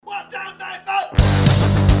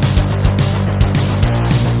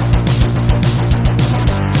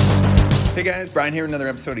Brian here, another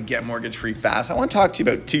episode of Get Mortgage Free Fast. I want to talk to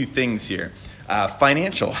you about two things here,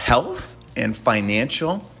 financial health and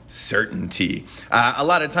financial certainty. A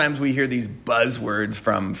lot of times we hear these buzzwords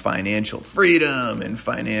from financial freedom and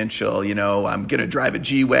financial, I'm going to drive a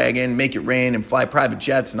G-Wagon, make it rain and fly private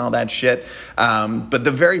jets and all that shit. But the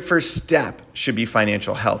very first step should be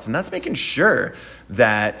financial health. And that's making sure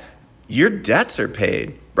that your debts are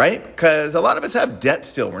paid, right? Because a lot of us have debt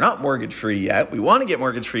still. We're not mortgage free yet. We want to get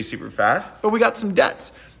mortgage free super fast, but we got some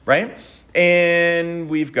debts, right? And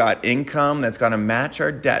we've got income that's got to match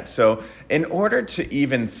our debt. So in order to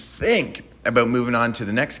even think about moving on to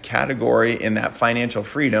the next category in that financial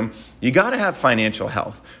freedom, you got to have financial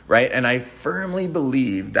health, right? And I firmly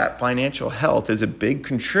believe that financial health is a big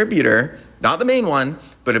contributor, not the main one,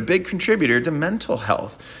 but a big contributor to mental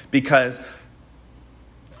health, because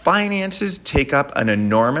finances take up an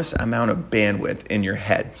enormous amount of bandwidth in your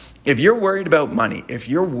head. If you're worried about money, if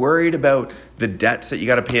you're worried about the debts that you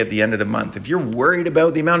got to pay at the end of the month, if you're worried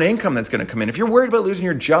about the amount of income that's going to come in, if you're worried about losing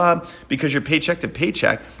your job because you're paycheck to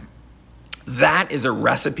paycheck, that is a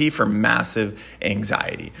recipe for massive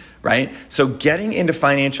anxiety, right? So getting into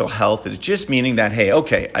financial health is just meaning that, hey,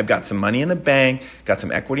 okay, I've got some money in the bank, got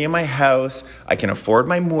some equity in my house, I can afford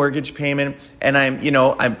my mortgage payment, and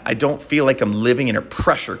I don't feel like I'm living in a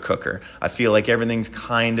pressure cooker. I feel like everything's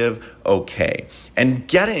kind of okay. And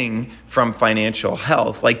getting from financial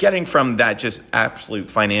health, like getting from that just absolute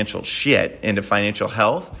financial shit into financial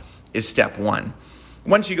health is step one.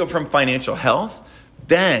 Once you go from financial health,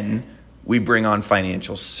 then we bring on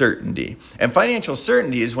financial certainty. And financial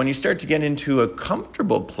certainty is when you start to get into a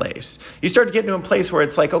comfortable place. You start to get into a place where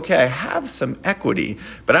it's like, okay, I have some equity,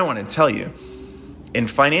 but I want to tell you, in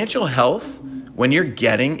financial health, when you're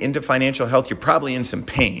getting into financial health, you're probably in some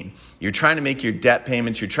pain. You're trying to make your debt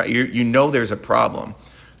payments. You know there's a problem.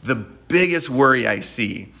 The biggest worry I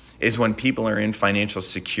see is when people are in financial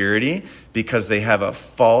security because they have a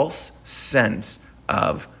false sense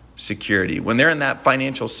of security. When they're in that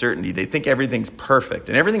financial certainty, they think everything's perfect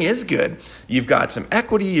and everything is good. You've got some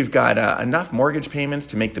equity, you've got enough mortgage payments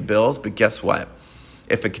to make the bills, but guess what?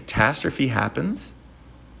 If a catastrophe happens,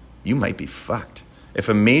 you might be fucked. If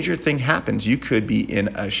a major thing happens, you could be in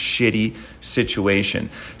a shitty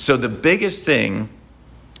situation. So the biggest thing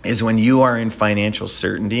is when you are in financial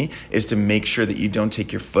certainty is to make sure that you don't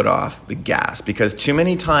take your foot off the gas, because too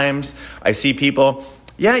many times I see people,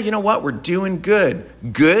 yeah, you know what? We're doing good.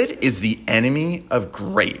 Good is the enemy of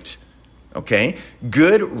great, okay?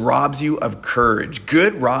 Good robs you of courage.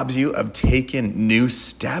 Good robs you of taking new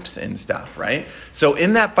steps and stuff, right? So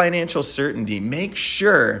in that financial certainty, make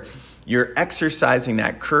sure you're exercising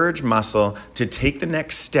that courage muscle to take the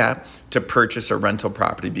next step to purchase a rental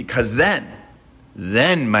property, because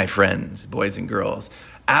then, my friends, boys and girls,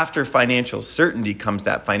 after financial certainty comes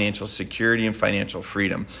that financial security and financial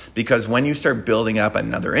freedom. Because when you start building up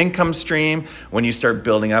another income stream, when you start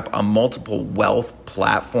building up a multiple wealth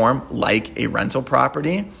platform like a rental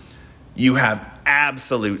property, you have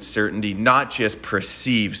absolute certainty, not just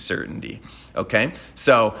perceived certainty. Okay?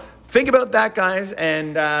 So think about that, guys,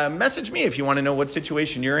 and message me if you want to know what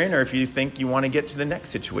situation you're in or if you think you want to get to the next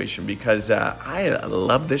situation, because I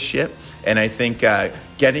love this shit. And I think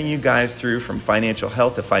getting you guys through from financial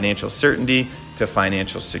health to financial certainty to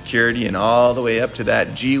financial security and all the way up to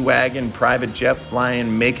that G-Wagon, private jet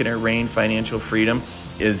flying, making it rain financial freedom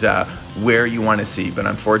is where you want to see. But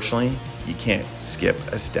unfortunately, you can't skip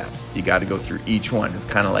a step. You got to go through each one. It's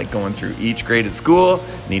kind of like going through each grade of school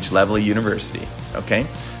and each level of university. Okay?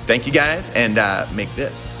 Thank you guys, and make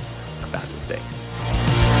this a fabulous day.